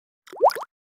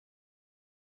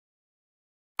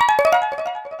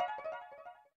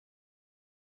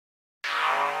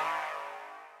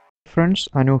friends,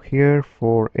 Anu here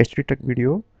for HD Tech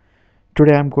video.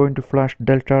 Today I'm going to flash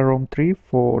DeltaROM 3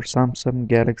 for Samsung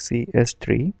Galaxy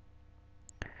S3.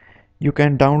 You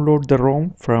can download the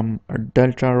ROM from a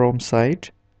DeltaROM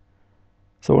site.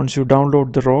 So once you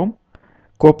download the ROM,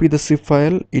 copy the zip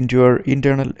file into your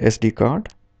internal SD card.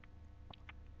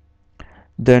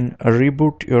 Then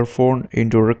reboot your phone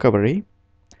into recovery.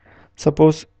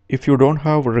 Suppose if you don't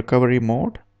have recovery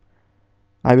mode,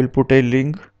 I will put a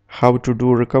link how to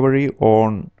do recovery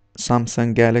on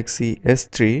Samsung Galaxy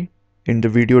S3 in the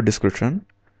video description.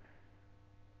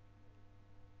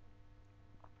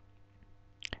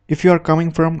 If you are coming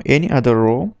from any other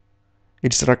ROM,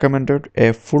 it's recommended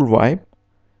a full wipe,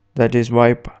 that is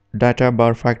wipe data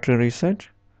bar factory reset,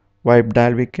 wipe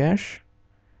Dalvik cache,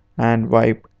 and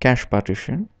wipe cache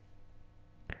partition.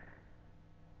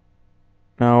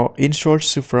 Now install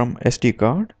zip from SD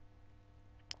card.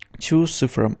 Choose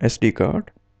zip from SD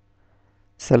card.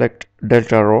 Select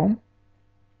DeltaROM.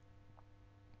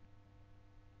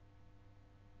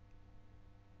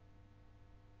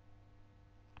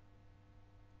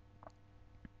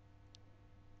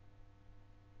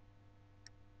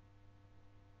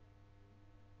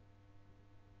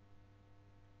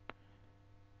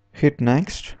 Hit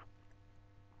next.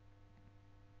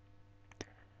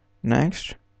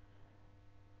 Next.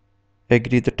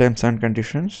 Agree the terms and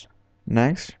conditions.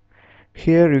 Next.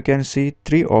 Here you can see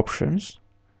three options,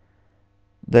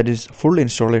 that is full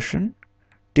installation,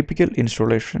 typical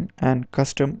installation, and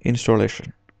custom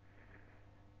installation.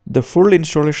 The full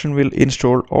installation will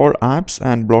install all apps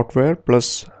and bloatware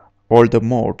plus all the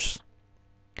mods.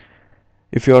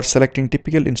 If you are selecting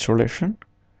typical installation,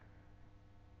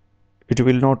 it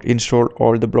will not install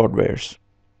all the bloatwares.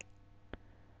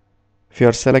 If you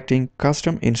are selecting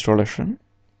custom installation,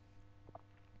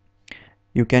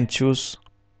 you can choose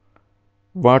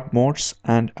what mods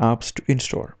and apps to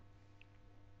install.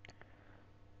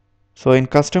 So in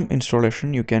custom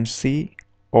installation, you can see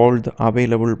all the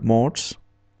available mods.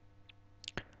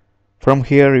 From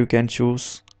here you can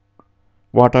choose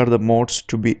what are the mods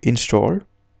to be installed.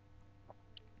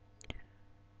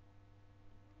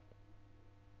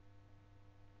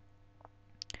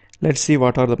 Let's see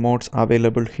what are the mods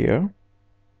available here.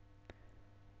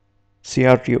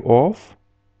 CRT off,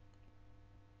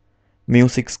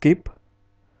 music skip,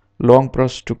 long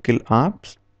press to kill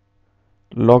apps,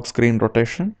 lock screen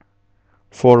rotation,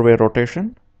 four-way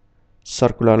rotation,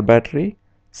 circular battery,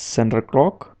 center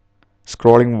clock,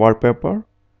 scrolling wallpaper,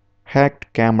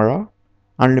 hacked camera,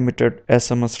 unlimited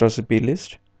SMS recipe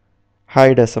list,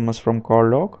 hide SMS from call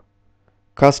log,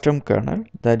 custom kernel,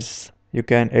 that is you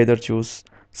can either choose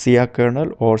SIA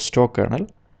kernel or stock kernel,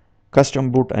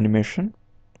 custom boot animation,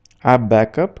 app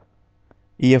backup,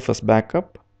 EFS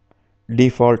backup,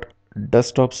 default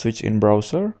desktop switch in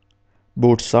browser,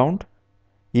 boot sound,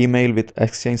 email with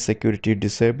Exchange security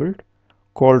disabled,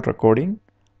 call recording,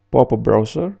 pop-up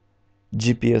browser,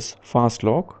 GPS fast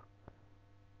lock,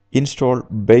 install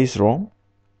base ROM,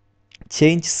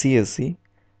 change CSC,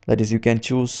 that is you can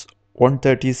choose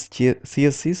 130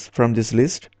 CSCs from this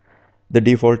list. The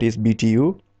default is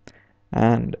BTU,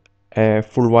 and a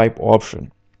full wipe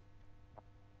option.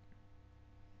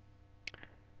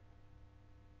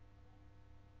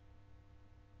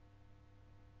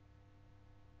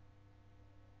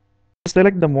 To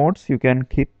select the modes, you can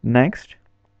hit next.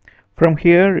 From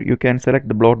here you can select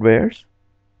the bloatwares.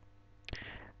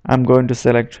 I'm going to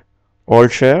select all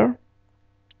share,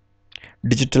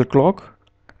 digital clock,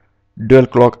 dual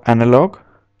clock analog,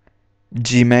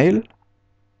 Gmail,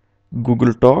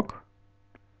 Google Talk,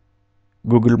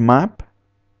 Google Map,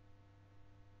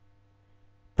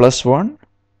 +1,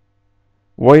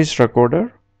 voice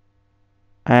recorder,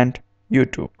 and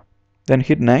YouTube. Then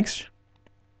hit next.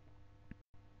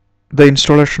 The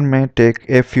installation may take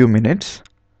a few minutes.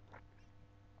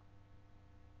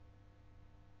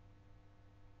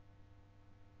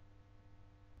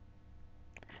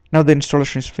 Now the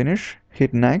installation is finished.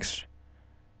 Hit next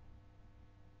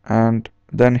and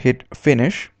then hit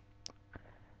finish.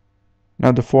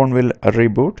 Now the phone will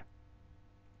reboot.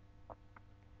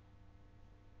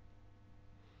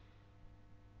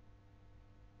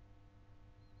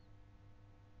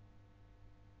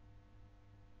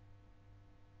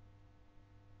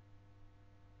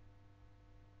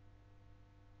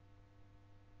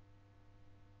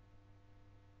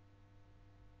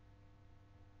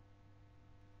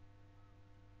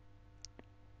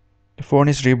 The phone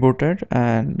is rebooted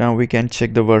and now we can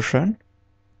check the version.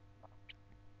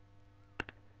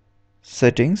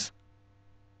 Settings,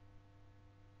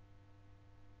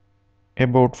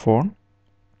 about phone.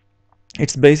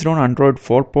 It's based on Android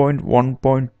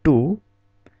 4.1.2.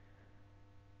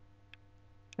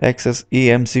 access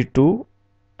EMC2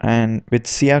 and with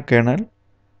SIA kernel.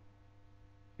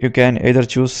 You can either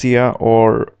choose SIA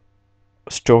or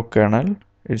stock kernel.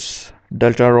 It's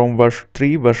DeltaROM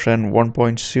III version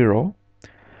 1.0.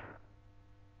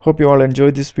 Hope you all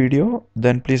enjoyed this video.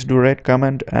 Then please do rate,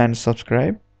 comment and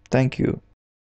subscribe. Thank you.